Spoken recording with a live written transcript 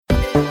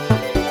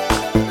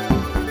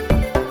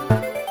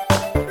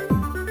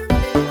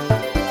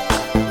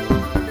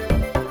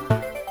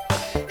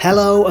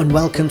Hello and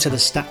welcome to the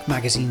Stack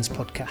Magazine's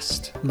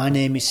podcast. My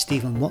name is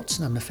Stephen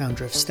Watson. I'm the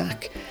founder of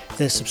Stack,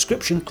 the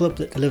subscription club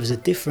that delivers a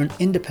different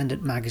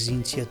independent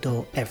magazine to your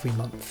door every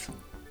month.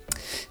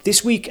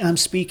 This week I'm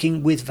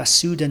speaking with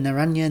Vasudhaa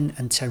Narayanan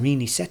and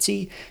Tarini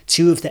Sethi,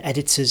 two of the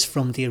editors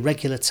from the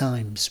Irregular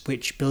Times,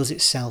 which bills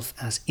itself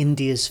as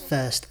India's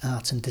first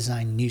art and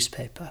design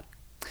newspaper.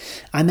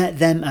 I met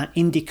them at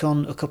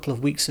Indiecon a couple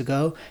of weeks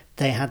ago.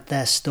 They had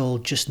their stall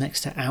just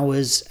next to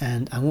ours,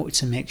 and I wanted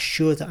to make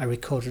sure that I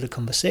recorded a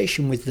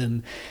conversation with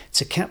them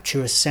to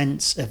capture a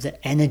sense of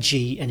the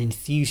energy and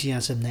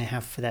enthusiasm they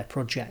have for their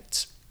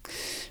project.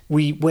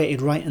 We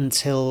waited right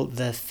until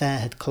the fair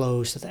had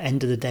closed at the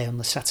end of the day on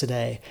the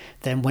Saturday,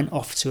 then went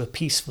off to a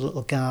peaceful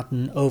little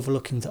garden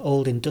overlooking the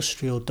old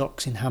industrial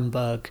docks in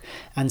Hamburg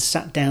and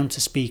sat down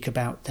to speak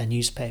about their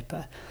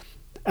newspaper.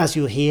 As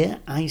you'll hear,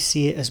 I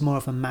see it as more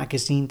of a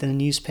magazine than a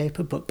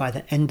newspaper, but by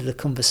the end of the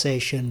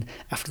conversation,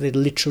 after they'd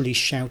literally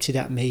shouted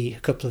at me a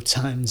couple of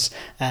times,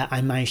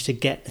 I managed to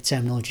get the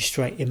terminology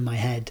straight in my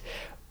head.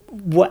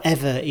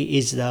 Whatever it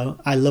is though,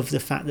 I love the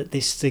fact that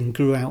this thing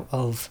grew out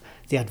of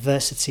the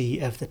adversity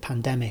of the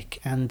pandemic,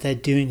 and they're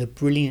doing a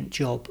brilliant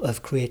job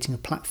of creating a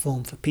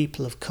platform for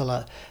people of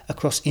colour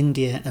across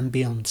India and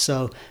beyond.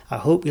 So I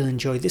hope you'll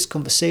enjoy this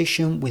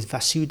conversation with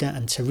Vasudhaa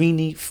and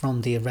Tarini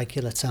from the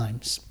Irregular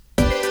Times.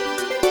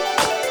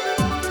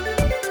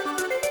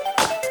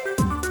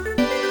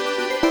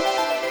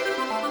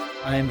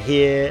 I'm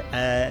here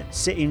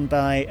sitting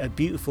by a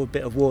beautiful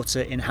bit of water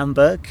in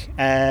Hamburg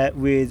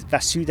with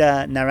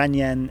Vasudhaa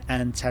Narayanan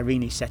and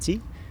Tarini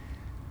Sethi.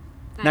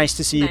 Nice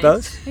to see you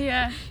both.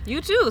 Yeah, you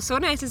too. So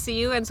nice to see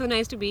you, and so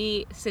nice to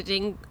be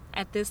sitting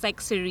at this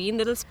serene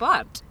little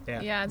spot.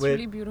 Yeah, it's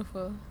really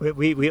beautiful.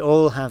 We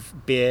all have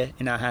beer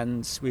in our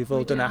hands. We've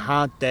all done a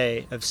hard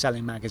day of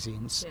selling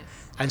magazines. Yes.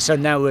 And so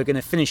now we're going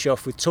to finish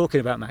off with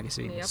talking about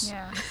magazines.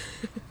 Yep. Yeah.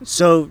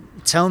 So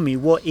tell me,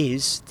 what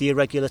is the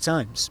Irregular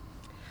Times?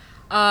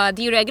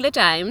 The Irregular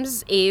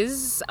Times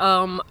is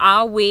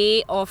our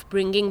way of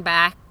bringing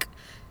back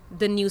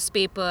the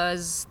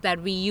newspapers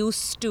that we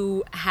used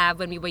to have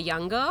when we were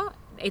younger.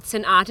 It's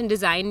an art and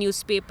design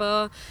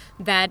newspaper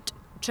that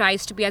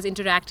tries to be as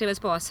interactive as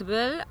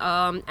possible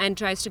and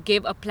tries to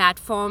give a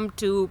platform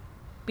to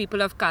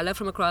people of color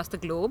from across the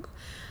globe.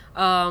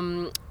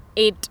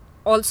 It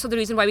also, the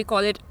reason why we call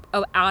it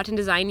an art and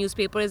design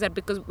newspaper is that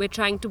because we're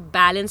trying to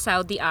balance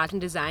out the art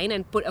and design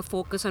and put a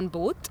focus on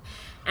both.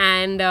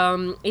 And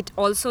it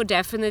also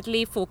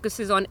definitely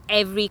focuses on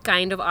every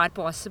kind of art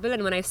possible.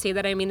 And when I say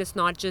that, I mean it's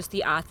not just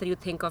the art that you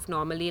think of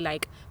normally,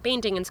 like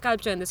painting and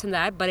sculpture and this and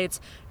that, but it's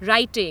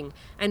writing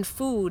and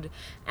food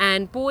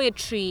and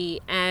poetry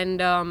and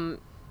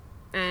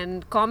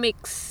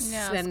comics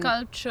and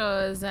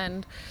sculptures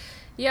and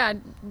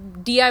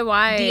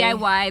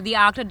DIY, the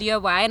art of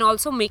DIY, and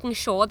also making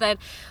sure that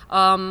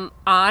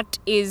art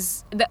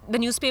is the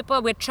newspaper.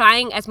 We're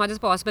trying as much as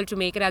possible to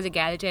make it as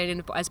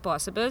egalitarian as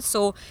possible,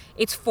 so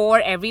it's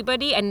for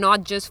everybody and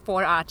not just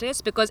for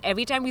artists, because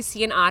every time we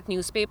see an art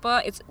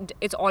newspaper,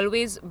 it's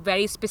always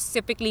very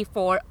specifically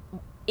for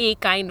a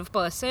kind of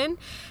person,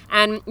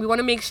 and we want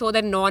to make sure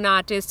that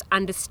non-artists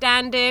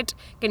understand it,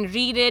 can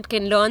read it,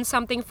 can learn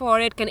something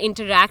for it, can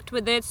interact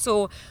with it.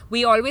 So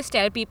we always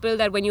tell people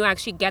that when you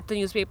actually get the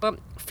newspaper,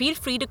 feel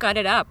free to cut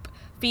it up,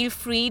 feel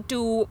free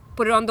to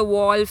put it on the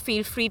wall,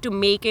 feel free to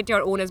make it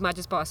your own as much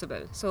as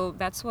possible. So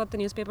that's what the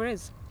newspaper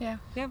is. Yeah.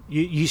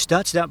 You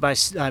started out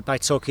by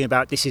talking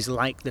about this is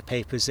like the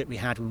papers that we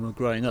had when we were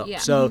growing up. Yeah.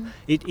 So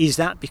is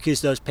that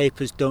because those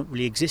papers don't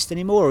really exist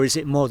anymore, or is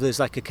it more there's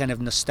like a kind of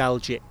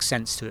nostalgic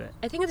sense to it?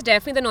 I think it's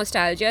definitely the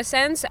nostalgia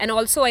sense, and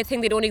also I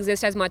think they don't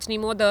exist as much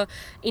anymore. The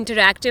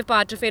interactive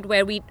part of it,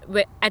 where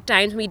at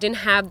times we didn't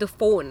have the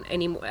phone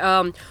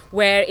anymore,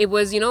 where it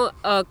was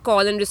a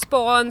call and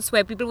response,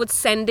 where people would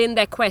send in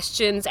their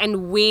questions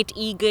and wait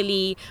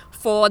eagerly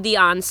for the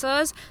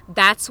answers.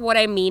 That's what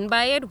I mean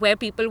by it, where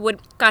people would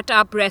cut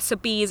up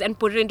recipes and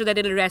put it into their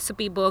little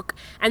recipe book,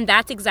 and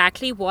that's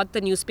exactly what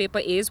the newspaper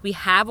is. We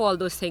have all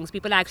those things.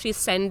 People actually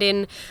send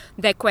in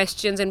their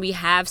questions and we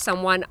have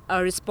someone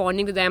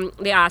responding to them.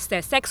 They ask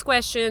their sex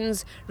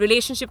questions,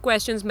 relationship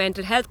questions,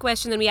 mental health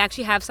questions, and we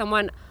actually have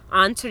someone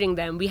answering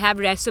them. We have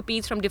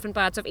recipes from different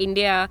parts of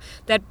India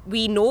that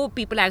we know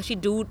people actually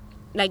do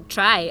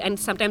try and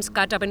sometimes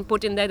cut up and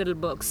put in their little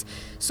books.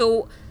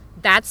 So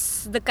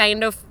that's the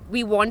kind of,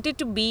 we want it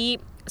to be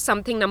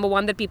something, number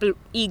one, that people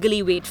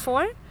eagerly wait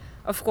for,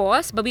 of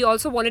course, but we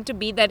also want it to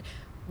be that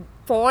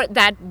for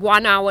that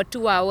 1 hour,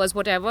 2 hours,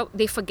 whatever,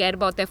 they forget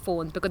about their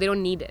phones because they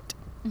don't need it.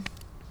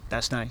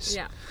 That's nice.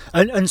 Yeah.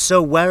 And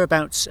so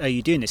whereabouts are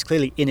you doing this?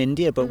 Clearly in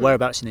India, but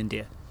whereabouts in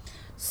India?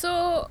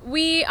 So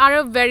we are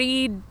a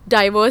very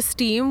diverse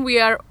team. We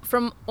are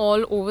from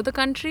all over the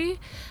country.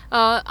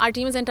 Our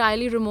team is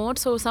entirely remote,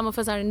 so some of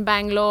us are in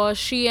Bangalore.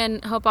 She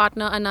and her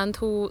partner Anant,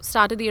 who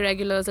started the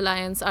Irregulars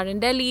Alliance, are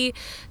in Delhi.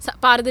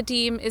 Part of the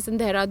team is in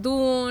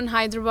Dehradun,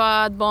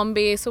 Hyderabad,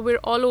 Bombay, so we're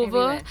all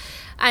over. Everywhere.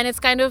 And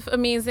it's kind of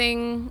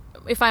amazing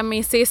if I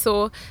may say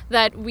so,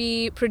 that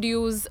we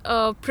produce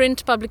a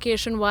print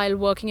publication while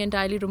working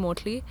entirely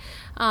remotely.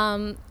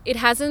 It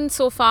hasn't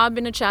so far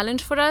been a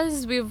challenge for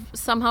us. We've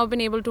somehow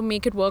been able to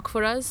make it work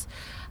for us.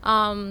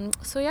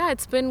 So yeah,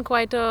 it's been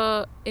quite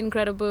a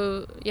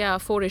incredible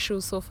 4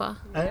 issues so far.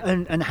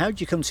 And how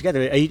did you come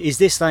together? Is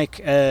this like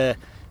a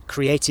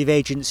creative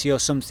agency or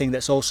something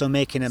that's also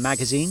making a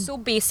magazine? So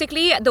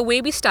basically, the way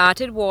we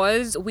started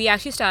was we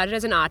actually started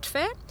as an art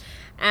fair.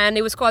 And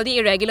it was called the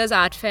Irregulars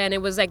Art Fair, and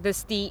it was like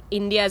the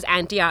India's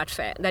anti-art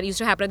fair that used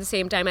to happen at the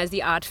same time as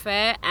the art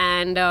fair,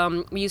 and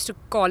we used to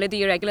call it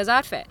the Irregulars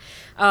Art Fair.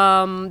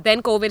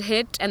 Then COVID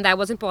hit, and that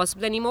wasn't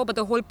possible anymore, but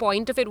the whole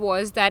point of it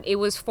was that it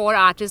was for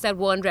artists that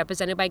weren't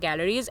represented by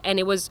galleries, and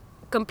it was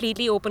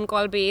completely open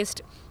call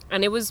based,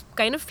 and it was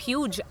kind of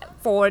huge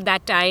for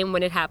that time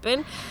when it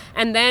happened.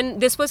 And then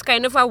this was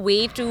kind of our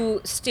way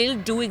to still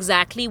do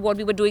exactly what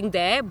we were doing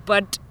there,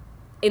 but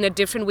in a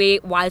different way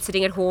while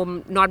sitting at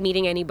home, not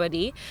meeting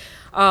anybody.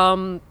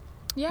 There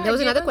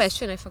was another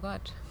question, I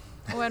forgot.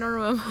 Oh, I don't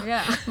remember.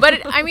 Yeah.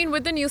 But I mean,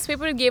 with the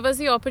newspaper, it gave us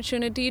the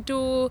opportunity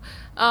to,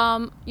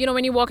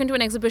 when you walk into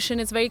an exhibition,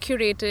 it's very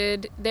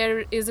curated.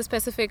 There is a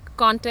specific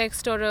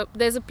context or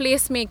there's a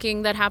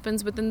placemaking that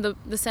happens within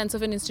the sense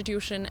of an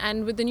institution.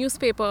 And with the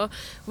newspaper,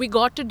 we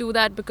got to do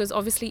that because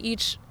obviously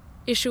each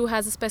issue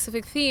has a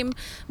specific theme,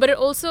 but it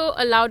also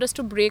allowed us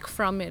to break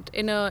from it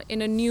in a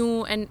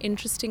new and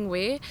interesting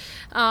way.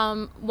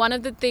 One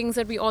of the things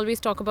that we always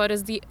talk about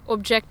is the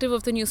objective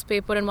of the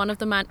newspaper,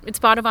 and it's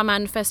part of our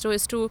manifesto,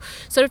 is to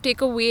sort of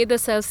take away the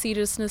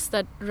self-seriousness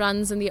that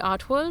runs in the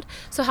art world.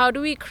 So how do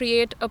we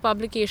create a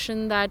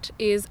publication that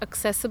is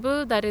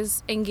accessible, that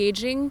is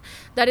engaging,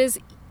 that is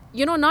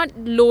not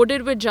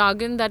loaded with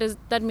jargon,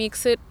 that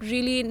makes it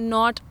really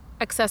not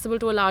accessible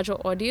to a larger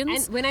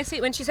audience. And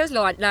when she says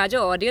larger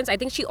audience, I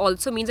think she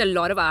also means a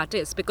lot of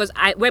artists, because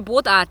we're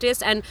both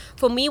artists, and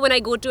for me, when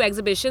I go to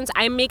exhibitions,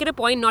 I make it a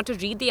point not to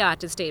read the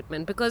artist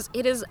statement because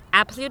it is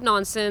absolute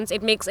nonsense.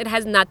 It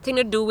has nothing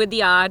to do with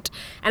the art,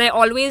 and I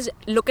always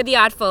look at the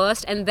art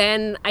first and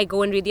then I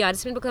go and read the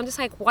artist statement because I'm just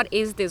like, what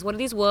is this? What are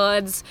these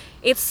words?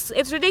 It's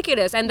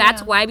ridiculous, and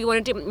that's why we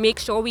wanted to make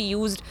sure we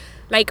used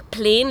like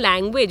plain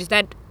language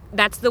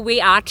that's the way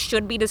art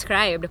should be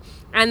described.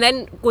 And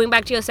then going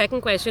back to your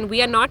second question,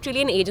 we are not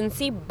really an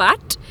agency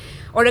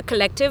or a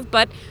collective,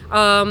 but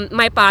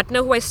my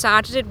partner who I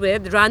started it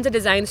with runs a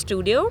design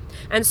studio,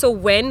 and so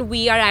when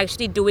we are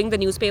actually doing the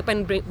newspaper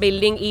and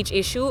building each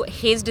issue,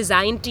 his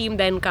design team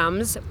then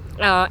comes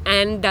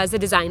and does the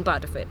design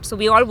part of it. So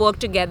we all work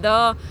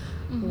together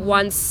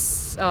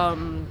once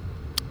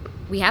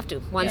we have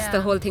to, once the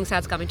whole thing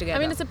starts coming together.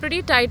 I mean, it's a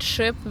pretty tight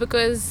ship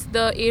because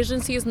the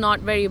agency is not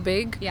very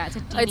big. Yeah,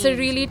 it's a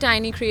really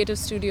tiny creative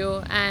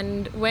studio,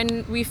 and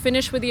when we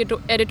finish with the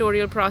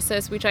editorial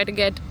process, we try to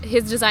get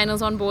his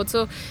designers on board.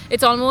 So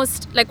it's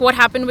almost like what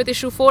happened with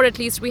issue 4. At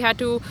least we had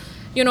to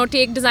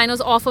take designers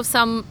off of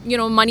some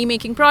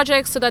money-making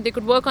projects so that they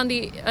could work on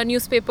the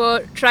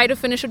newspaper, try to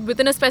finish it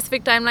within a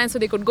specific timeline so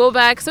they could go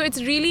back. So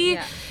it's really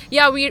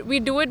we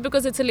do it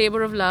because it's a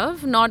labor of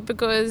love, not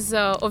because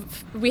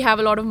we have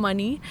a lot of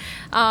money,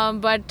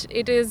 but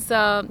it is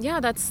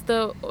that's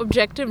the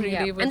objective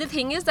really. And the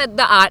thing is that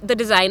the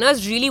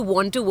designers really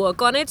want to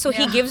work on it, so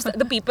he gives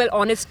the people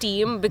on his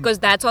team, because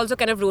that's also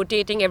kind of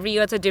rotating every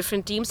year. It's a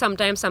different team.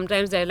 Sometimes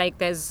there's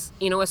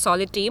a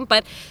solid team,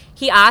 but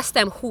he asks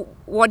them,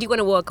 what are you going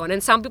to work on?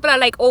 And some people are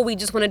like, oh, we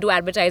just want to do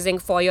advertising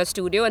for your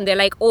studio. And they're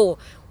like, oh,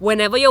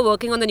 whenever you're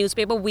working on the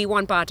newspaper, we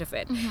want part of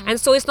it. And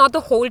so it's not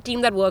the whole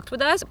team that worked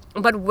with us.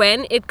 But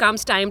when it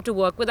comes time to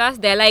work with us,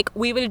 they're like,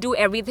 we will do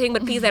everything,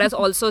 but please let us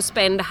also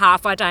spend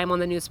half our time on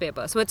the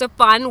newspaper. So it's a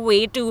fun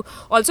way to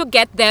also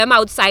get them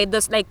outside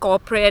this like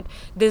corporate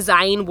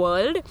design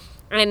world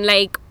and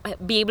like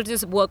be able to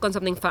just work on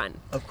something fun.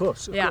 Of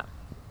course.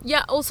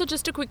 Yeah, also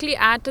just to quickly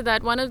add to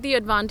that, one of the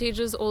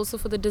advantages also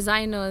for the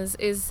designers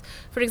is,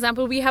 for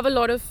example, we have a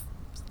lot of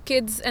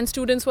kids and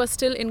students who are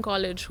still in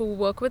college who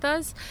work with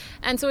us,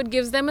 and so it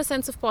gives them a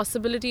sense of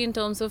possibility in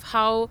terms of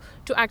how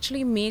to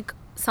actually make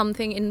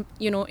something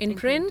in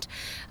print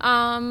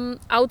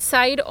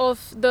outside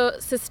of the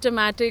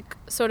systematic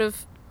sort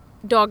of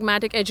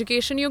dogmatic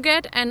education you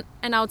get and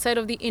outside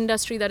of the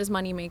industry that is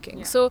money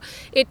making. So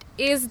it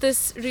is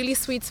this really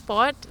sweet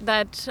spot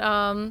that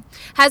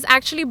has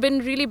actually been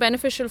really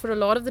beneficial for a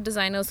lot of the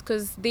designers,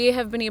 because they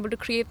have been able to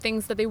create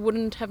things that they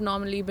wouldn't have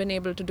normally been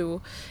able to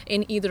do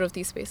in either of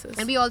these spaces.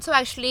 And we also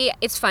actually,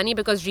 it's funny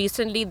because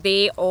recently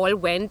they all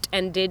went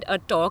and did a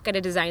talk at a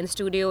design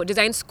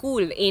school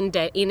in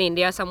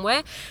India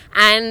somewhere,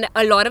 and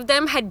a lot of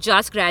them had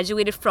just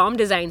graduated from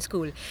design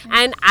school.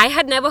 And I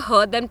had never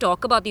heard them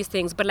talk about these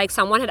things, but like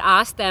someone had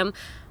asked them,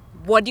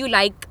 what do you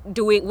like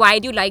doing? Why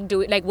do you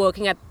like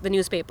working at the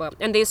newspaper?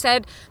 And they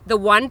said, the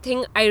one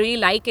thing I really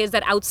like is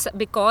that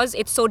because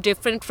it's so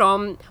different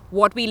from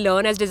what we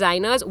learn as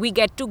designers, we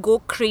get to go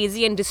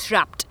crazy and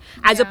disrupt,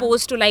 as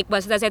opposed to, like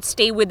Vasudhaa said,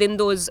 stay within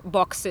those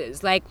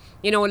boxes, like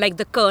like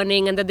the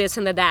kerning and the this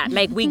and the that.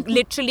 Like we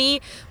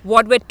literally,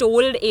 what we're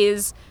told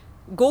is,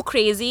 go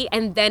crazy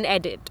and then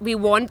edit.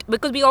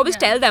 Because we always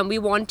tell them, we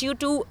want you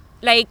to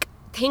like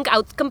think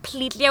out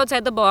completely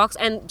outside the box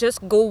and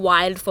just go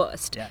wild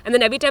first. Yeah. And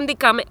then every time they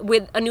come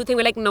with a new thing,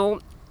 we're like, no,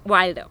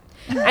 wilder.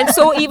 And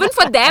so even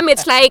for them,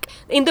 it's like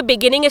in the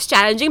beginning it's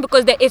challenging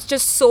because it's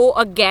just so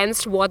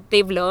against what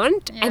they've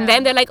learned. And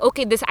then they're like,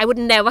 okay, I would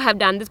never have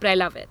done this, but I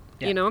love it.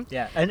 You know?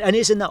 Yeah. And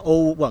isn't that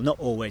not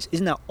always,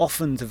 isn't that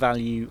often the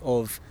value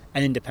of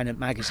an independent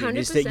magazine 100%.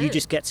 Is that you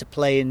just get to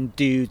play and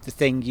do the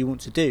thing you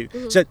want to do.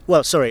 So,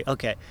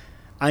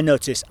 I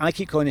noticed I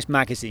keep calling this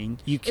magazine,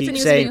 you keep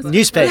saying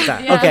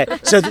newspaper. Okay,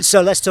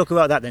 so let's talk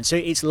about that then. So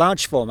it's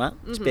large format,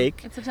 it's big.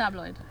 It's a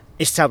tabloid.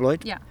 It's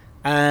tabloid. Yeah.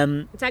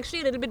 It's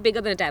actually a little bit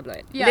bigger than a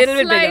tabloid. Yeah, little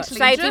bit bigger,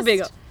 slightly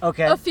bigger.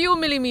 Okay. A few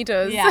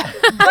millimeters. Yeah,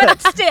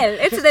 but still,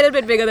 it's a little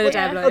bit bigger than a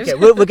tabloid. Okay,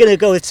 we're going to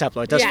go with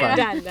tabloid. That's fine.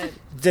 Done.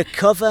 The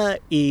cover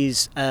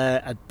is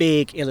a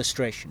big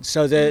illustration.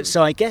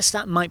 So I guess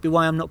that might be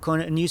why I'm not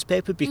calling it a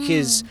newspaper,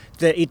 because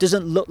it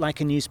doesn't look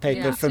like a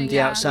newspaper from the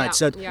outside.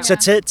 So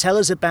tell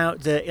us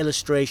about the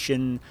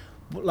illustration.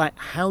 Like,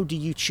 how do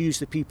you choose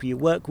the people you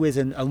work with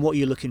and what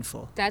you're looking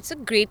for? That's a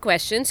great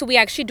question. So we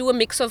actually do a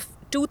mix of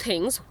two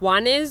things.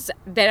 One is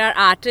there are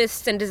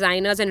artists and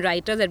designers and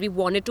writers that we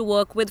wanted to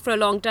work with for a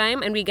long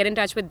time, and we get in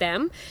touch with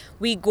them.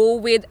 We go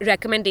with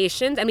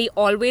recommendations, and we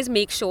always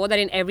make sure that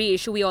in every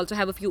issue we also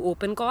have a few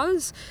open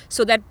calls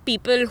so that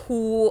people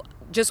who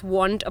just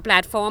want a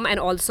platform and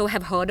also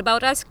have heard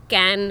about us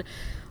can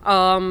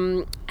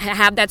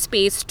have that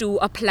space to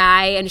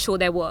apply and show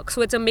their work.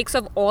 So it's a mix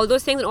of all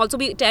those things. And also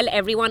we tell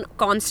everyone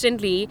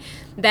constantly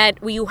that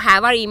you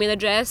have our email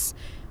address.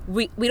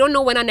 We don't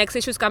know when our next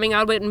issue is coming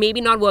out, but maybe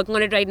not working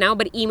on it right now,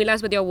 but email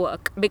us with your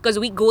work, because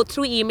we go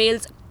through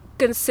emails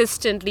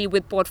consistently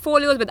with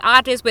portfolios, with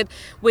artists,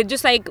 with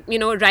just like,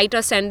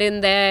 writers send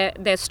in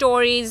their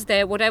stories,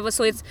 their whatever.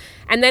 So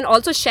and then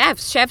also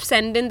chefs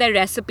send in their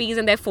recipes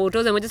and their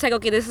photos, and we're just like,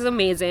 okay, this is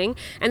amazing.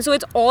 And so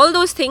it's all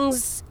those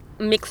things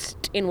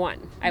mixed in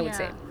one, I would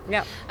say.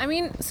 Yeah. I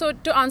mean, so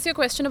to answer your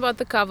question about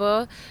the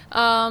cover,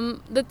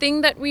 the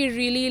thing that we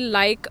really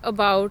like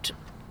about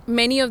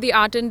many of the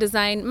art and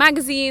design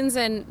magazines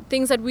and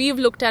things that we've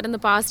looked at in the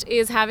past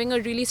is having a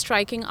really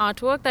striking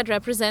artwork that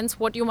represents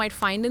what you might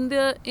find in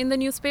the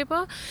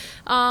newspaper,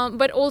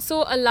 but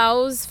also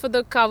allows for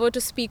the cover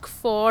to speak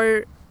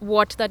for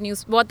what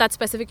that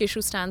specific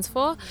issue stands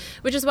for,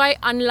 which is why,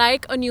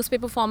 unlike a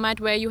newspaper format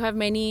where you have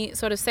many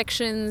sort of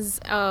sections,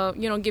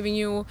 giving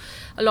you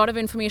a lot of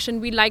information,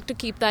 we like to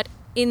keep that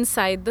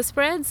inside the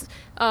spreads.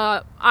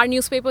 Our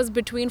newspaper is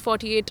between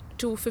 48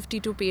 to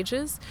 52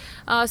 pages.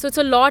 So it's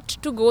a lot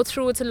to go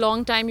through. It's a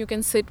long time you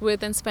can sit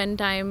with and spend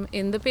time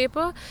in the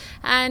paper.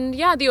 And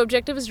the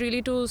objective is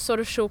really to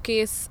sort of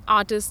showcase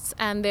artists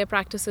and their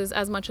practices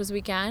as much as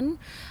we can.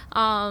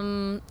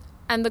 And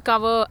the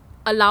cover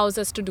allows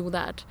us to do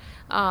that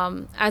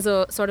as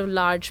a sort of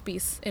large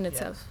piece in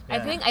itself.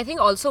 I think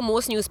also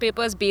most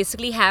newspapers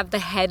basically have the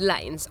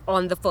headlines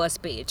on the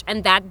first page,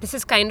 and this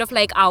is kind of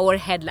like our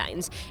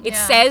headlines. It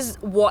says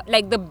what,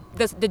 like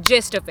the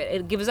gist of it.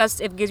 It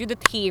gives you the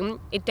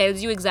theme. It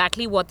tells you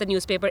exactly what the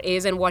newspaper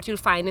is and what you'll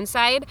find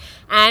inside,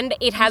 and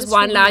it has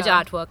one large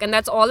artwork, and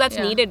that's all that's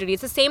needed really.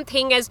 It's the same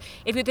thing as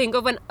if you think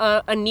of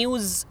a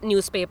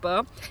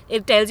newspaper.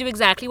 It tells you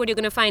exactly what you're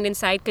going to find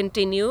inside,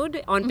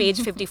 continued on page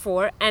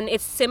 54, and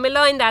it's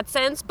similar in that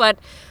sense, but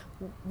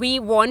we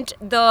want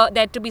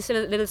that to be a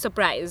little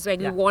surprise.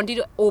 Like we want you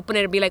to open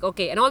it and be like,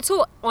 okay. And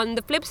also on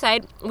the flip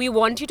side, we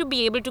want you to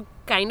be able to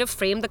kind of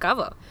frame the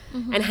cover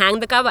and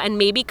hang the cover and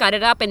maybe cut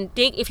it up and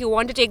if you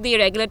want to take the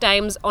Irregular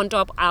Times on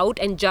top out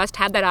and just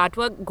have that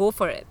artwork, go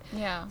for it.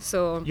 Yeah.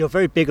 So you're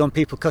very big on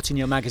people cutting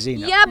your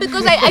magazine up. Yeah,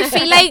 because I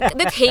feel like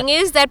the thing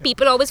is that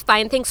people always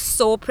find things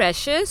so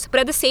precious, but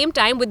at the same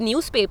time with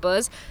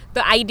newspapers,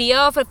 the idea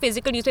of a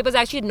physical newspaper is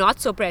actually not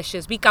so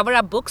precious. We cover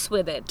our books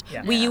with it.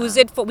 Yeah. We use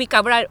it we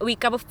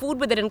cover food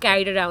with it and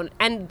carry it around,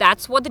 and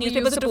that's what the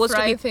newspaper is supposed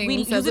to be. We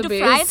use it to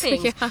fry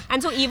things.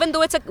 And so even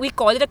though we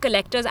call it a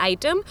collector's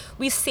item,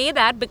 we say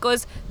that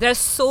because there are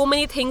so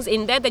many things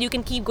in there that you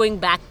can keep going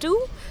back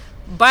to,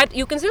 but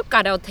you can still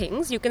cut out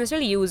things, you can still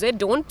use it.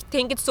 Don't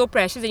think it's so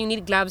precious that you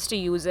need gloves to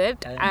use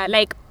it.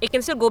 Like it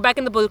can still go back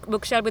in the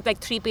bookshelf with like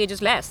 3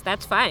 pages less.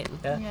 That's fine.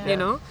 You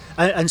know.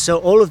 And so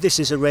all of this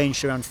is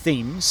arranged around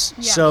themes.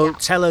 So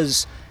tell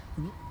us,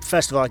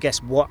 first of all, I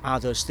guess, what are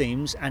those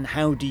themes and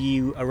how do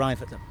you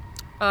arrive at them?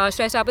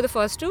 Should I start with the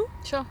first two?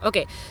 Sure.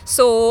 Okay.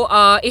 So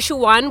issue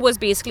 1 was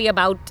basically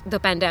about the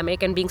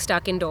pandemic and being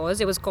stuck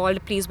indoors. It was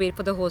called "Please wait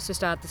for the host to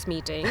start this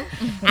meeting."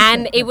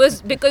 And it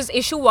was because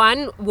issue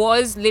 1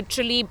 was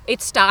literally,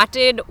 it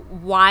started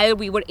while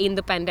we were in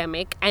the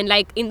pandemic and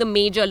like in the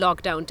major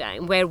lockdown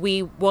time where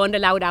we weren't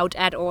allowed out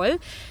at all.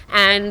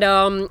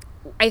 And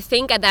I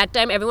think at that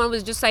time everyone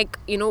was just like,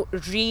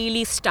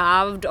 really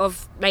starved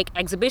of like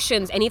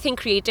exhibitions, anything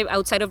creative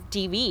outside of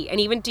TV. And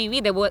even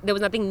TV, there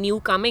was nothing new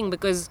coming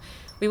because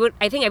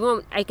I think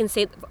everyone, I can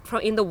say,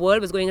 in the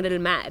world was going a little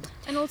mad.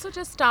 And also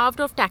just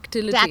starved of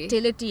tactility.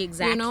 Tactility,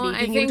 exactly. You know,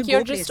 I Being able think to you're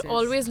go just places.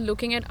 always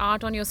looking at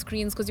art on your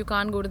screens because you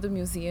can't go to the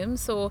museum.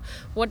 So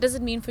what does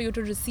it mean for you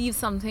to receive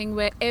something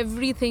where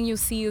everything you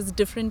see is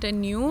different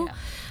and new?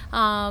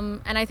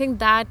 And I think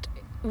that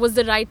was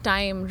the right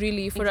time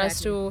really for us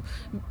to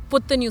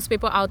put the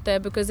newspaper out there,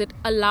 because it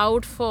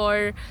allowed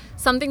for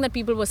something that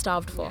people were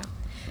starved for.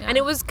 Yeah. And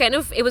it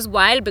was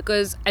wild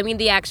because, I mean,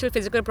 the actual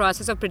physical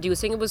process of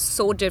producing it was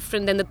so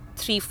different than the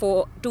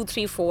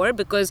 234,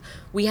 because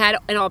we had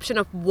an option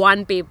of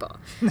one paper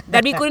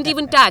that we couldn't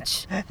even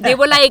touch. They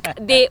were like,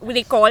 they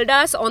called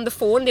us on the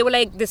phone. They were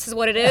like, this is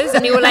what it is.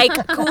 And we were like,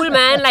 cool,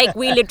 man. Like,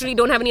 we literally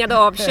don't have any other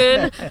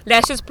option.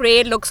 Let's just pray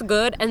it looks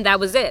good. And that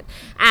was it.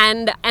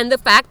 And the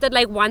fact that,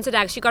 like, once it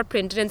actually got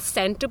printed and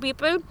sent to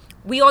people,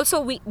 we were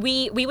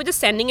just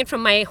sending it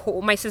from my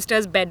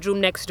sister's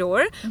bedroom next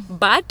door.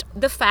 But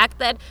the fact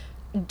that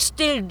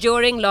still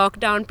during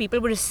lockdown people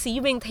were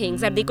receiving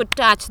things that they could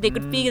touch, they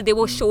could feel, they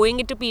were showing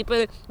it to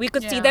people, we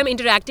could see them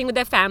interacting with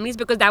their families,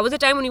 because that was the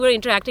time when we were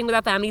interacting with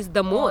our families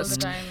the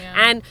most.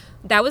 And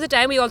that was the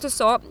time we also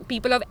saw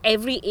people of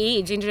every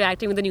age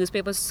interacting with the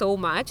newspapers so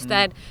much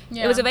that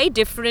it was a very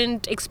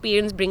different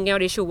experience bringing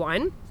out issue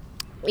 1.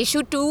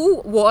 Issue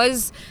 2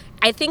 was,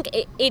 I think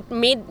it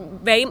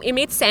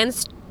made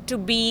sense to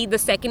be the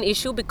second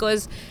issue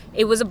because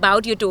it was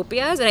about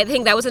utopias, and I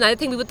think that was another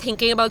thing we were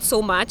thinking about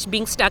so much,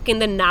 being stuck in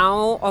the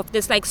now of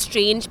this like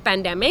strange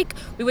pandemic.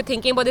 We were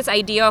thinking about this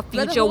idea of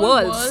future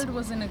worlds. The world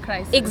was in a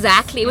crisis.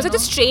 Exactly. It was such a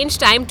strange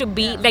time to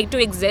be like to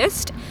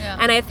exist,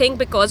 and I think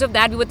because of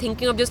that we were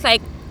thinking of just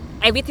like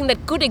everything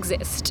that could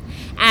exist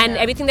and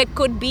everything that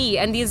could be,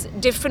 and these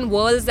different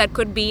worlds that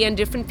could be and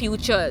different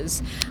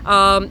futures,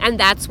 and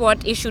that's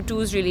what issue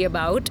 2 is really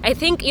about. I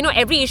think, you know,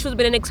 every issue has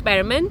been an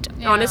experiment,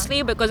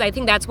 honestly, because I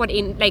think that's what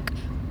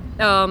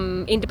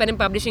independent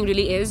publishing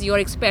really is. You're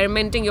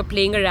experimenting, you're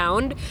playing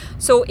around.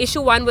 So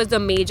issue 1 was the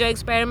major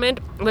experiment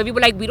where we were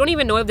like, we don't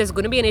even know if there's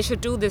going to be an issue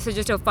 2. This is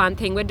just a fun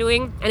thing we're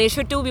doing. And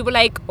issue 2, we were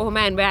like, oh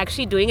man, we're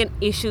actually doing an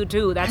issue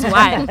 2. That's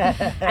wild.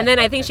 And then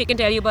I think she can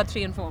tell you about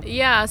 3 and 4.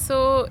 Yeah,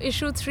 so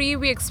issue 3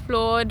 we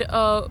explored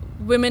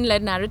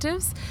women-led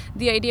narratives.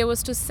 The idea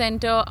was to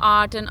center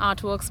art and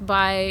artworks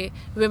by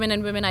women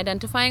and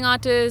women-identifying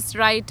artists,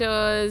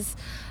 writers,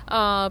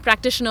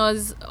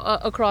 practitioners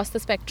across the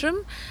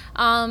spectrum,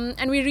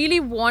 and we really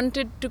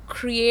wanted to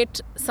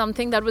create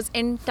something that was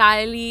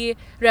entirely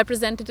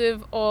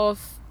representative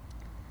of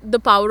the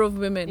power of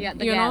women.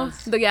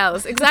 The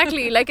gals,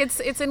 exactly. Like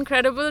it's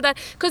incredible that,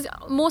 because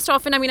most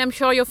often, I mean, I'm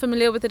sure you're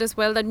familiar with it as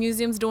well, that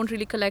museums don't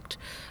really collect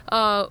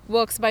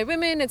works by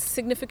women. It's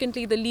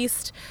significantly the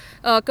least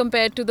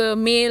compared to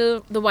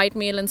the white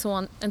male, and so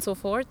on and so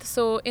forth.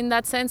 So in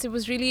that sense, it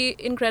was really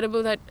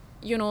incredible that,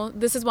 you know,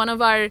 this is one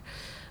of our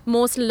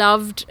most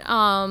loved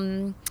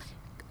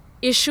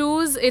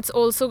issues. It's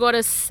also got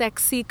a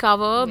sexy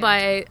cover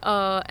by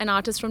an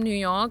artist from New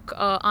York,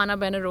 Anna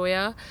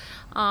Benaroya.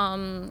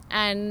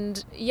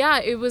 And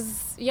it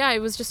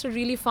was just a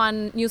really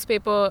fun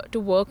newspaper to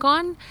work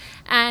on.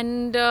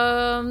 And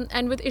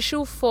with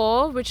issue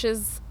 4, which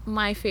is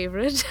my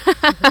favorite,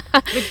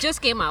 which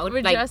just came out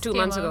like 2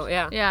 months ago.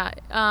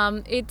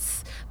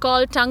 It's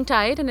called Tongue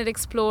Tied, and it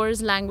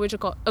explores language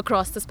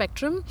across the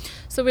spectrum.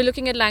 So we're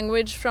looking at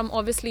language from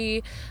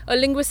obviously a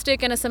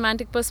linguistic and a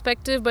semantic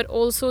perspective, but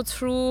also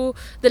through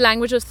the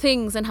language of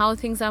things and how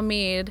things are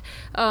made,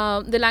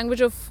 the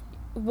language of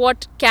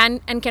what can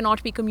and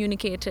cannot be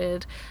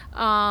communicated,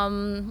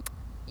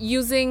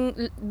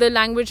 using the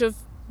language of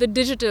the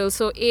digital,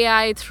 so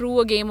AI, through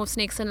a game of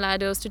snakes and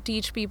ladders to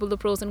teach people the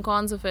pros and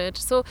cons of it.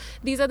 So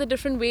these are the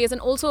different ways. And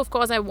also, of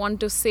course, I want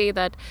to say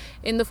that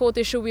in the 4th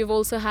issue, we've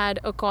also had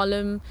a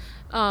column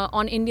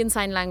on Indian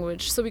Sign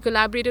Language. So we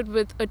collaborated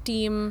with a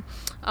team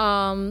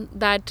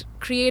that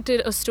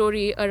created a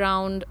story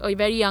around a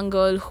very young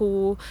girl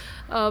who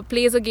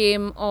plays a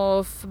game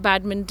of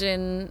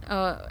badminton,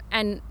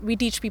 and we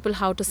teach people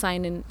how to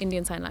sign in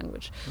Indian Sign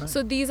Language. Right.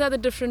 So these are the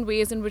different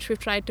ways in which we've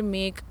tried to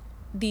make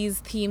these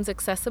themes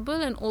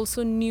accessible, and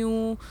also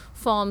new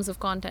forms of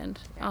content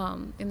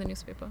in the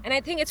newspaper. And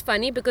I think it's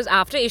funny because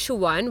after issue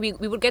 1, we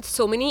would get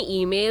so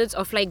many emails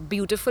of like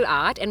beautiful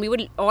art, and we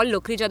would all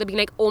look at each other being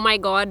like, oh my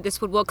god,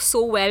 this would work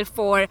so well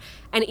for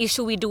an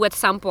issue we do at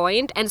some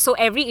point. And so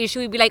every issue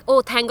we'd be like, oh,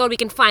 thank god we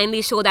can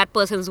finally show that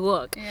person's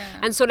work.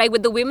 And so like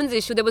with the women's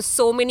issue, there was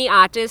so many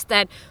artists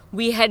that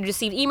we had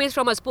received emails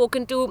from or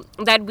spoken to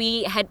that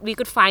we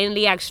could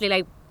finally actually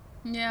like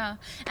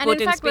and in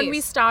fact, when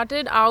we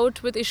started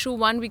out with issue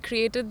 1, we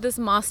created this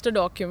master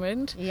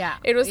document.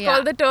 It was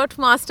called the TERT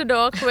Master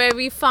Doc, where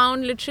we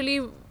found literally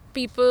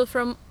people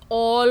from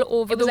all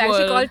over the world. It was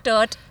actually called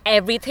TERT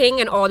Everything,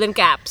 and all in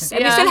caps.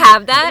 And we still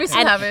have that. We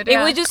still have it, It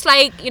was just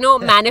like, you know,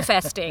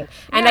 manifesting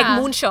and like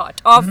moonshot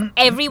of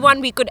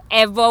everyone we could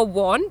ever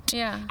want.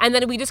 And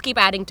then we just keep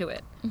adding to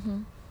it.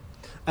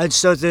 And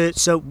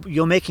so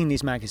you're making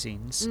these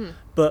magazines,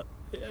 but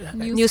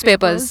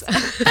newspapers.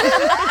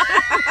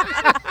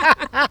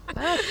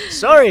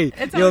 Sorry,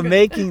 you're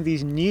making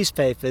these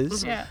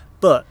newspapers,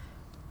 but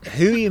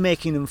who are you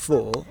making them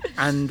for,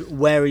 and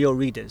where are your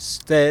readers?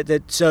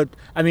 So,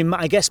 I mean,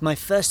 I guess my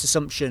first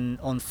assumption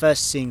on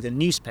first seeing the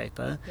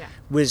newspaper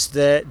was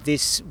that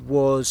this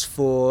was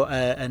for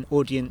an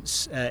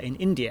audience in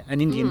India,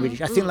 an Indian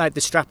reader. I think like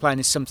the strapline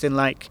is something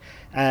like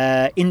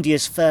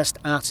India's first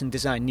art and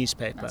design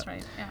newspaper. That's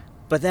right, yeah.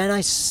 But then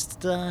I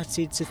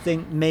started to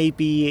think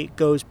maybe it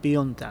goes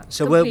beyond that.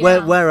 So Completely.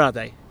 where are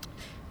they?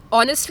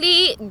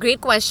 Honestly,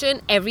 great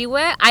question.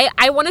 Everywhere.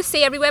 I want to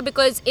say everywhere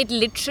because it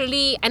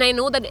literally, and I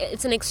know that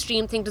it's an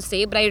extreme thing to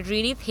say, but I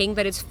really think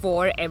that it's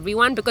for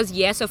everyone because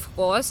yes, of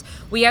course,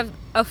 we have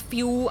a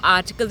few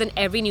articles in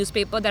every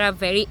newspaper that are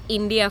very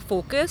India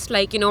focused,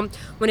 like, you know,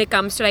 when it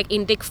comes to like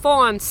Indic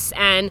fonts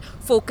and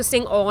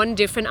focusing on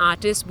different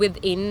artists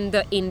within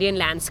the Indian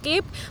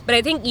landscape. But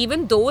I think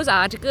even those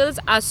articles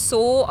are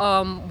so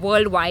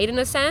worldwide in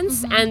a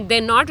sense, and they're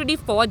not really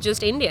for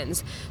just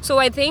Indians. So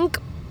I think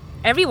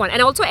everyone,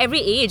 and also every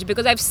age,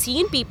 because I've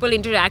seen people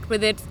interact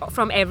with it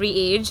from every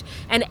age,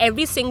 and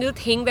every single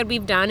thing that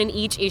we've done in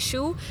each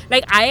issue,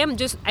 like I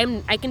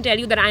can tell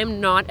you that I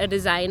am not a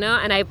designer,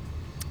 and I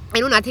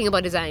know nothing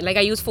about design. Like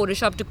I use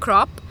Photoshop to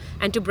crop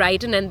and to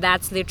brighten, and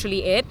that's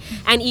literally it.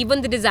 And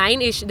even the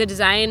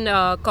design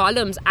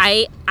columns,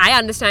 I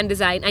understand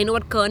design. I know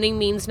what kerning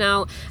means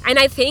now, and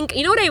I think,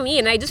 you know what I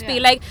mean. I just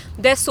feel like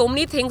there's so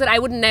many things that I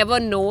would never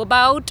know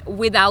about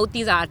without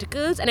these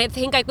articles, and I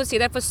think I could say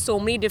that for so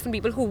many different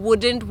people who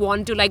wouldn't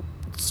want to like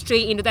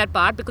stray into that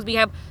part because we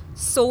have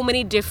so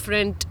many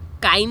different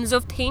kinds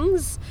of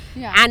things,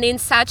 and in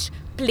such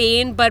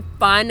plain but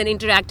fun and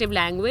interactive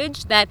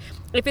language that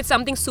if it's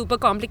something super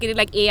complicated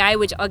like AI,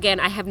 which again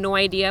I have no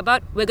idea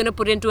about, we're going to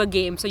put it into a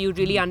game so you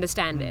really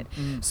understand it.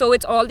 So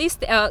it's all these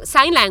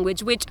sign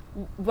language, which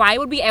why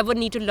would we ever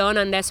need to learn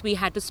unless we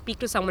had to speak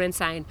to someone in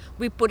sign?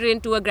 We put it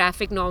into a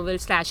graphic novel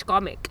 /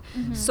 comic.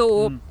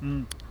 So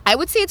I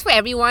would say it's for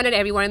everyone and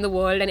everyone in the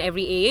world and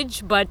every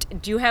age.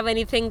 But do you have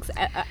anything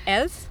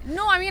else?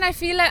 No, I mean, I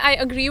feel like I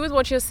agree with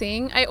what you're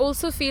saying. I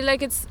also feel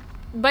like it's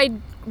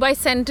by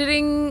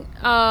centering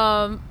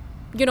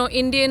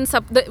Indian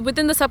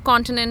within the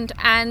subcontinent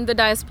and the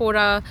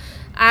diaspora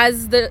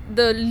as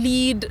the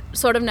lead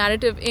sort of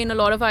narrative in a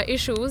lot of our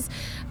issues,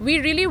 we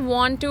really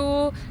want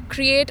to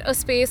create a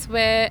space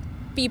where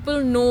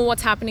people know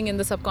what's happening in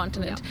the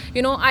subcontinent.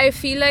 I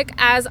feel like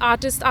as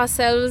artists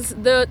ourselves,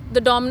 the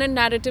dominant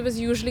narrative is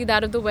usually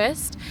that of the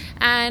West,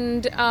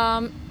 and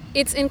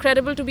it's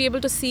incredible to be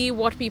able to see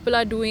what people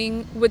are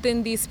doing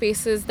within these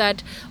spaces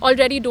that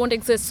already don't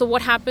exist. So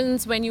what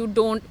happens when you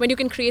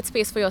can create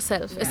space for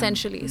yourself,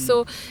 essentially.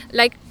 So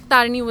like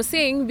Tarini was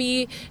saying,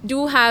 we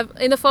do have,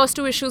 in the first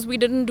 2 issues, we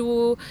didn't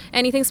do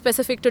anything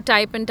specific to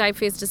type and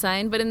typeface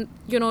design, but in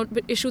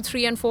issue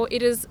 3 and 4,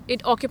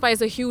 it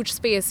occupies a huge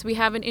space. We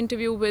have an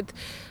interview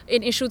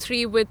in issue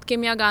 3 with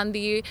Kimya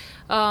Gandhi,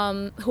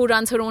 who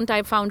runs her own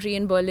type foundry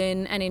in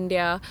Berlin and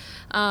India.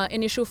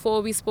 In issue 4,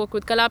 we spoke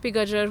with Kalapi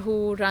Gajar,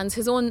 who runs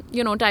his own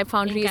type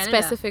foundry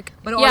specific.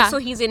 But also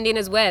he's Indian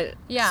as well.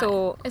 Yeah.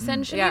 So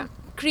essentially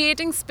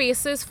creating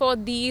spaces for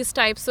these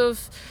types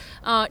of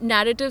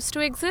narratives to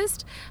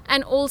exist,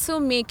 and also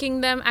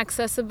making them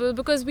accessible,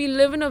 because we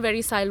live in a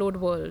very siloed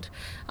world,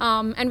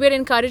 and we're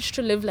encouraged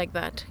to live like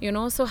that.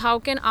 So how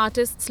can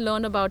artists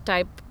learn about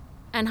type,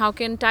 and how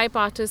can type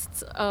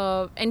artists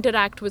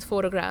interact with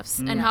photographs,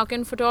 and how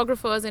can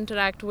photographers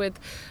interact with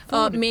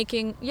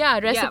making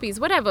recipes,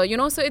 whatever.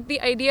 So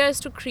the idea is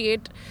to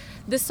create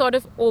this sort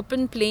of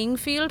open playing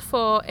field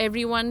for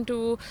everyone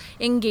to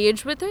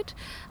engage with it,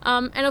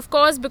 and of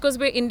course, because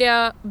we're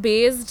India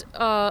based,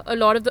 a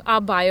lot of our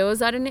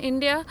buyers are in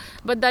India,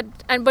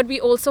 but we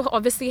also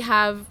obviously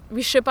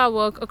we ship our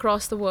work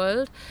across the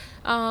world.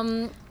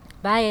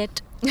 Buy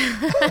it.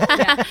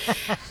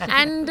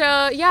 And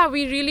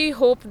we really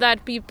hope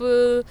that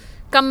people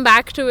come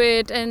back to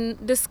it and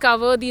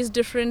discover these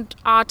different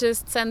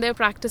artists and their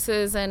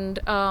practices, and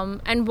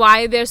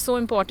why they're so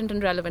important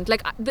and relevant.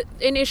 Like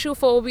in issue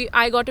 4,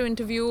 I got to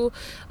interview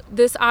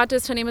this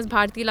artist. Her name is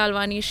Bharti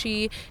Lalwani.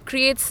 She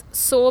creates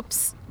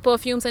soaps,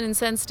 perfumes and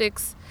incense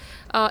sticks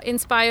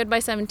inspired by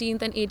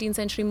 17th and 18th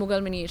century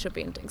Mughal miniature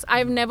paintings.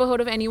 I've never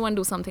heard of anyone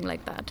do something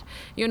like that,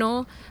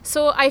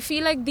 So I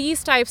feel like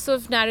these types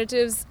of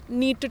narratives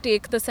need to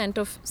take the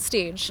center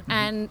stage,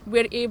 and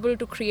we're able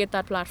to create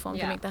that platform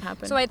to make that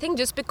happen. So I think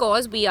just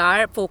because we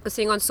are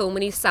focusing on so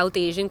many South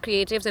Asian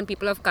creatives and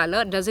people of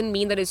color doesn't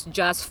mean that it's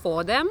just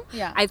for them.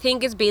 I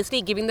think it's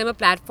basically giving them a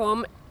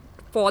platform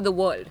for the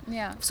world,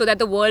 so that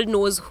the world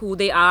knows who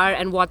they are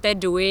and what they're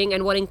doing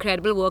and what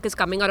incredible work is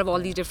coming out of all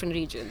these different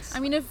regions. I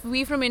mean, if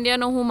we from India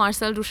know who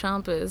Marcel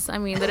Duchamp is, I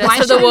mean, the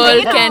rest of the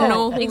world can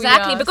know who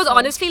exactly, we are, because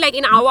honestly, like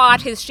in our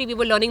art history, we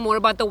were learning more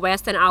about the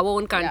West than our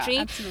own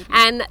country,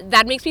 and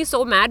that makes me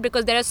so mad,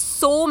 because there are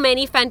so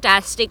many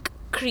fantastic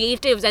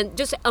creatives and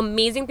just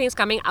amazing things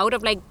coming out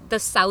of like the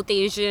South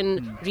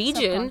Asian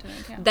region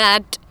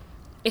that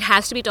it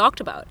has to be talked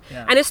about.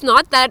 And it's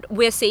not that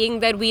we're saying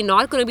that we're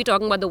not going to be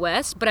talking about the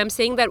West, but I'm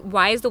saying that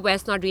why is the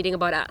West not reading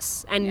about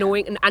us and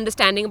knowing and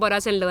understanding about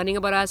us and learning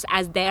about us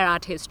as their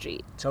art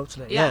history?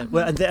 Totally.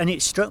 Well, and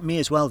it struck me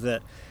as well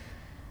that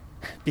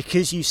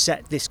because you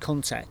set this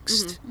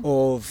context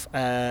of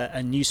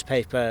a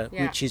newspaper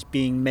which is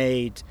being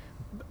made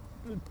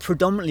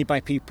predominantly by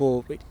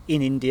people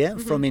in India,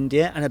 from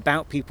India, and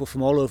about people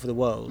from all over the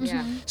world.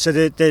 So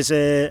there's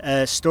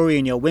a story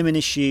in your women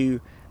issue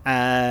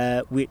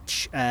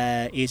which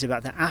is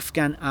about the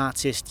Afghan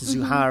artist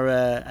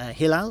Zuhara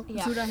Hilal.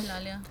 Zura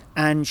Hilal, yeah.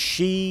 And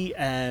she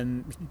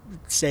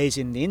says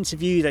in the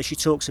interview that she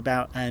talks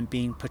about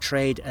being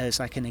portrayed as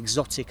like an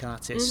exotic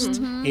artist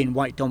in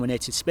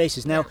white-dominated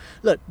spaces. Now,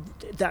 look,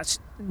 that's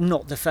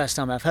not the first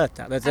time I've heard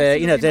that.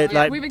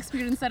 Like we've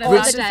experienced that as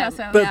artists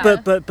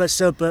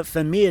ourselves. But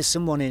for me, as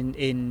someone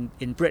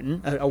in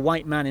Britain, a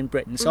white man in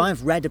Britain, so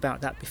I've read about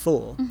that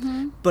before,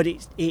 but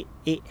it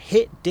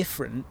hit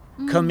different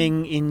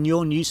coming in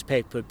your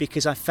newspaper,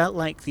 because I felt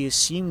like the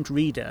assumed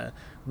reader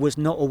was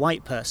not a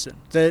white person.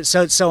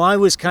 So I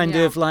was kind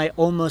of like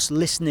almost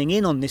listening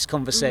in on this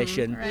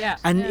conversation,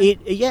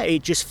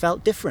 it just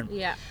felt different.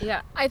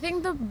 I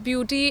think the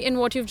beauty in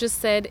what you've just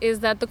said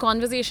is that the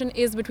conversation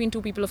is between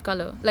two people of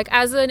color. Like,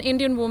 as an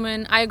Indian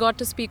woman, I got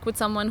to speak with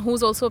someone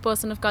who's also a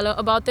person of color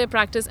about their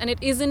practice, and it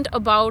isn't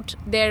about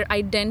their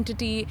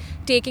identity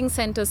taking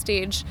center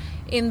stage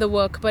in the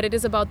work, but it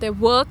is about their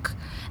work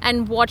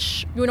and what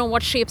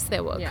shapes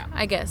their work,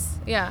 I guess.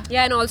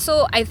 And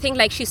also I think,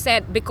 like she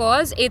said,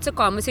 because it's a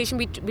conversation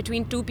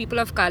between two people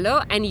of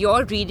color and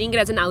you're reading it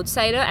as an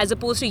outsider, as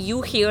opposed to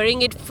you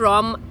hearing it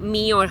from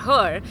me or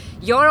her,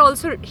 you're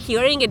also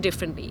hearing it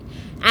differently.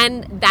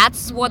 And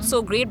that's what's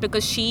so great,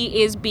 because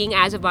she is being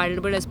as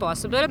vulnerable as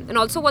possible. And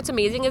also what's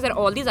amazing is that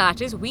all these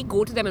artists, we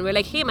go to them and we're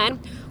like, hey man,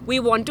 we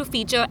want to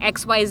feature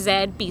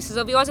XYZ pieces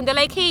of yours, and they're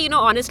like, hey,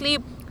 honestly,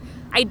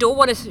 I don't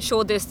want to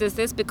show this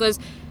because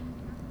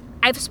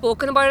I've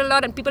spoken about it a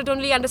lot and people don't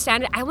really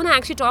understand it. I want to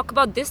actually talk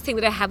about this thing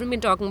that I haven't been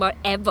talking about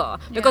ever,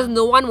 because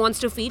no one wants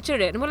to feature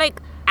it. And we're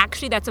like,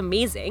 actually, that's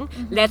amazing.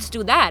 Let's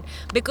do that.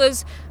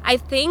 Because I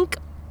think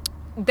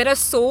there are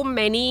so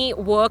many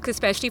works,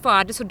 especially for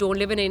artists who don't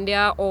live in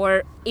India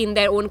or in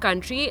their own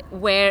country,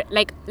 where,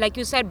 like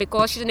you said,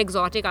 because she's an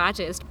exotic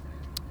artist,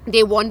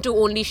 they want to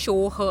only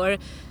show her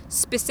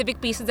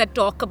specific pieces that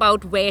talk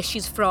about where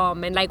she's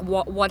from and like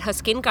what her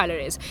skin color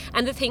is.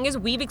 And the thing is,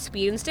 we've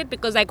experienced it,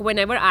 because like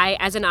whenever I,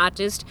 as an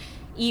artist,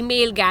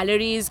 email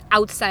galleries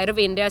outside of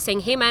India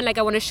saying, hey man, like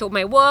I want to show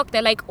my work,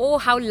 they're like, oh,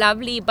 how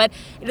lovely, but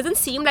it doesn't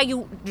seem like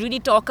you really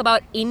talk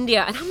about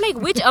India. And I'm like,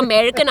 which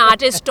American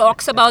artist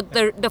talks about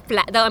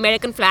the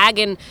American flag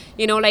and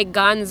like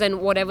guns and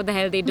whatever the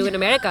hell they do in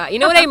America? You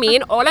know what I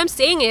mean? All I'm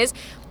saying is,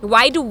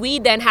 why do we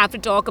then have to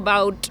talk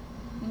about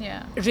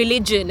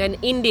religion and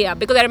India?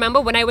 Because I remember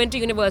when I went to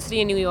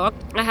university in New York,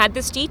 I had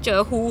this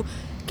teacher who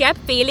kept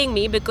failing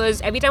me,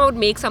 because every time I would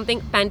make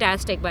something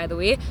fantastic, by the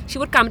way, she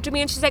would come to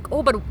me and she's like,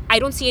 oh, but I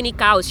don't see any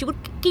cows. She would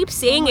keep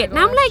saying it. And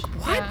I'm like,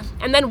 what?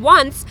 And then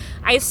once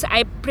I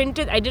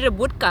did a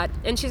woodcut,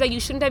 and she's like, you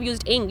shouldn't have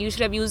used ink, you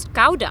should have used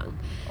cow dung.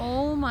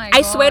 Oh my God.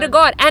 I swear to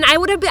God. And I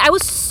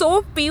was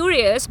so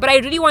furious, but I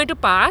really wanted to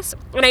pass.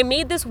 And I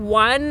made this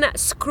one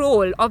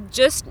scroll of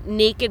just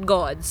naked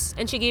gods.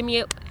 And she gave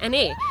me an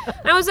A.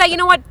 And I was like, you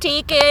know what?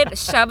 Take it,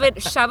 shove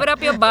it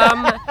up your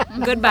bum.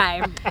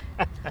 Goodbye.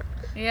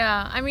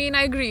 Yeah, I mean,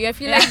 I agree. I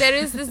feel like there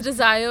is this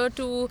desire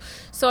to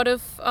sort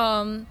of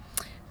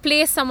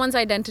place someone's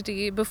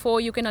identity before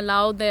you can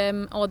allow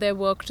them or their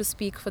work to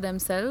speak for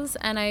themselves.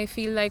 And I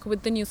feel like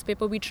with the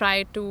newspaper, we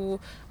try to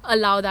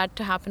allow that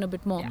to happen a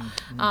bit more.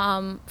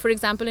 For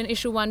example, in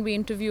issue 1, we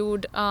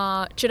interviewed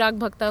Chirag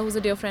Bhakta, who's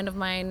a dear friend of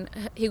mine.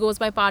 He goes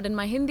by Pardon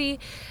My Hindi,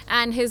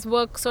 and his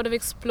work sort of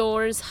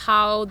explores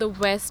how the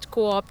West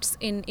co-opts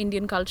in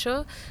Indian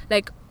culture,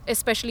 like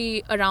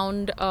especially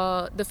around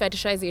the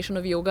fetishization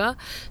of yoga.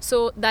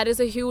 So that is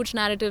a huge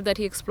narrative that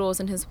he explores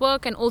in his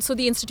work, and also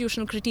the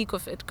institutional critique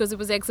of it, because it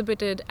was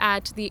exhibited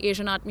at the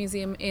Asian Art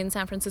Museum in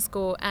San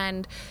Francisco,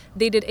 and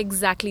they did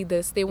exactly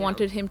this. They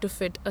wanted him to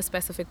fit a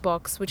specific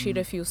box, which he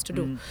refused to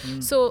do.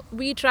 So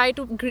we try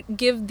to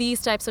give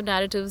these types of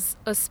narratives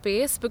a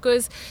space,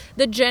 because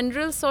the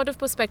general sort of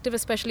perspective,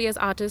 especially as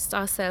artists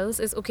ourselves,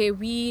 is okay,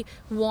 we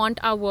want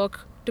our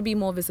work to be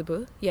more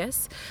visible,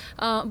 yes,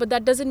 but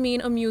that doesn't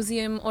mean a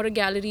museum or a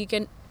gallery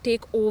can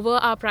take over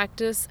our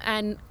practice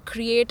and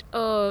create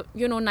a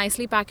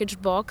nicely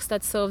packaged box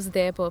that serves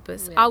their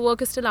purpose. Our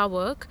work is still our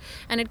work,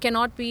 and it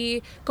cannot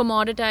be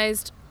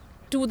commoditized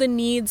to the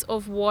needs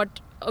of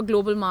what a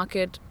global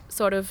market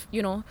sort of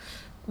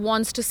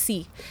wants to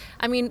see.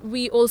 I mean,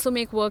 we also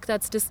make work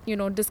that's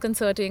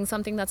disconcerting,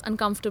 something that's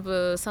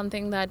uncomfortable,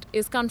 something that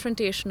is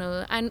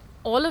confrontational, and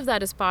all of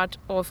that is part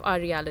of our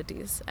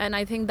realities. And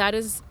I think that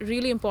is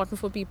really important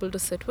for people to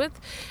sit with.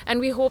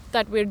 And we hope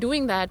that we're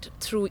doing that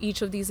through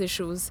each of these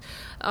issues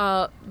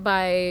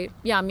by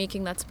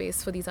making that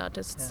space for these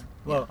artists.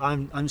 Well,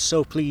 I'm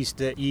so pleased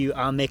that you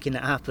are making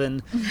it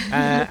happen,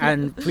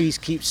 and please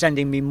keep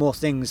sending me more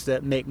things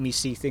that make me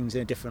see things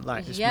in a different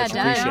light. It's much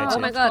appreciated. Oh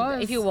my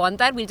God! If you want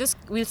that,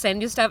 we'll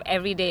send you stuff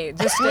every day.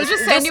 We'll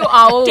just send you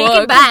our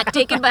take work.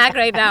 Take it back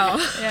right now.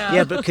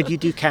 Yeah, but could you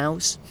do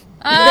cows?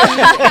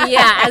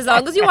 Yeah, as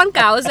long as you want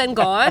cows and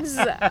gods,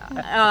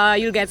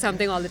 you'll get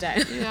something all the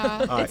time.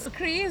 Yeah, it's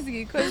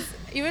crazy because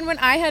even when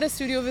I had a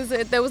studio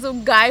visit, there was a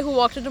guy who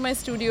walked into my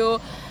studio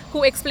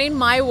who explained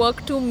my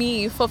work to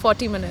me for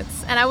 40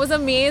 minutes. And I was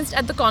amazed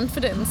at the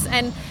confidence.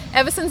 And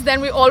ever since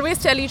then, we always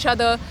tell each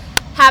other,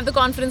 have the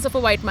confidence of a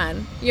white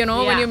man, you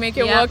know, when you make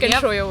your work and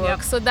show your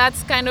work. So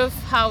that's kind of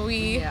how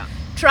we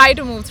try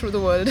to move through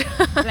the world.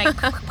 Like,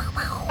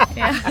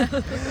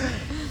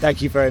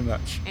 Thank you very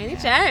much.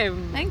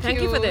 Anytime.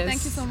 Thank you for this.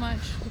 Thank you so much.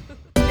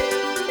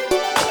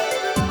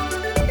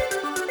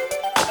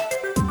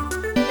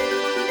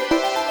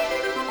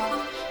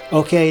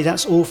 Okay,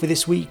 that's all for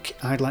this week.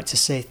 I'd like to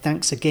say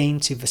thanks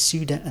again to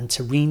Vasudhaa and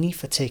Tarini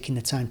for taking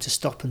the time to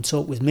stop and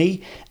talk with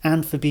me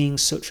and for being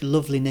such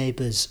lovely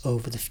neighbours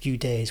over the few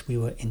days we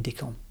were in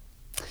Indiecon.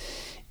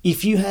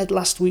 If you heard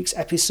last week's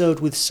episode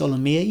with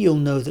Solomia, you'll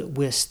know that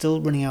we're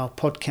still running our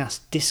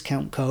podcast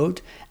discount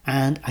code,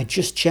 and I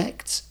just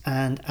checked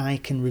and I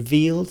can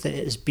reveal that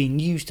it has been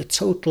used a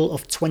total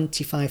of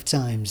 25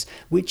 times,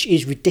 which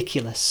is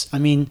ridiculous. I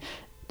mean,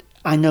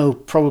 I know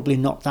probably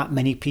not that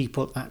many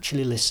people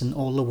actually listen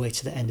all the way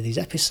to the end of these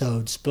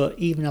episodes, but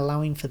even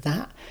allowing for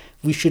that,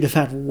 we should have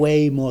had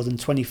way more than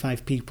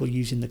 25 people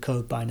using the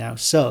code by now.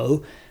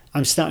 So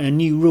I'm starting a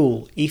new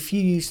rule. If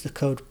you use the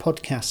code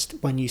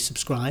podcast when you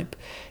subscribe,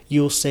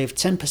 you'll save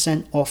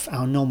 10% off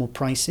our normal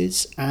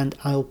prices, and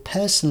I'll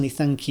personally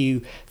thank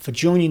you for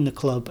joining the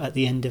club at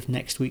the end of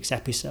next week's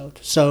episode.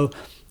 So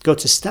go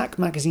to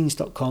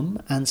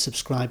stackmagazines.com and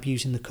subscribe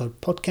using the code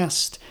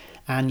podcast,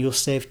 and you'll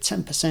save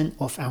 10%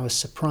 off our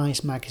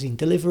surprise magazine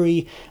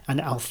delivery,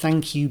 and I'll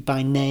thank you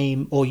by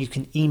name, or you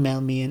can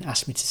email me and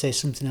ask me to say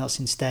something else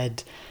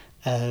instead,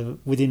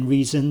 within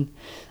reason.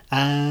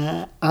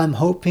 I'm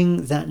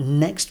hoping that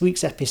next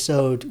week's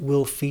episode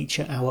will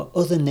feature our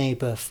other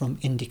neighbour from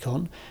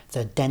Indiecon,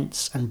 the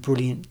dense and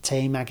brilliant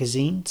Tay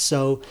magazine,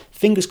 so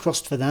fingers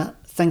crossed for that.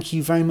 Thank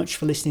you very much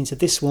for listening to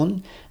this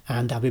one,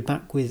 and I'll be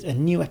back with a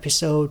new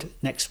episode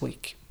next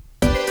week.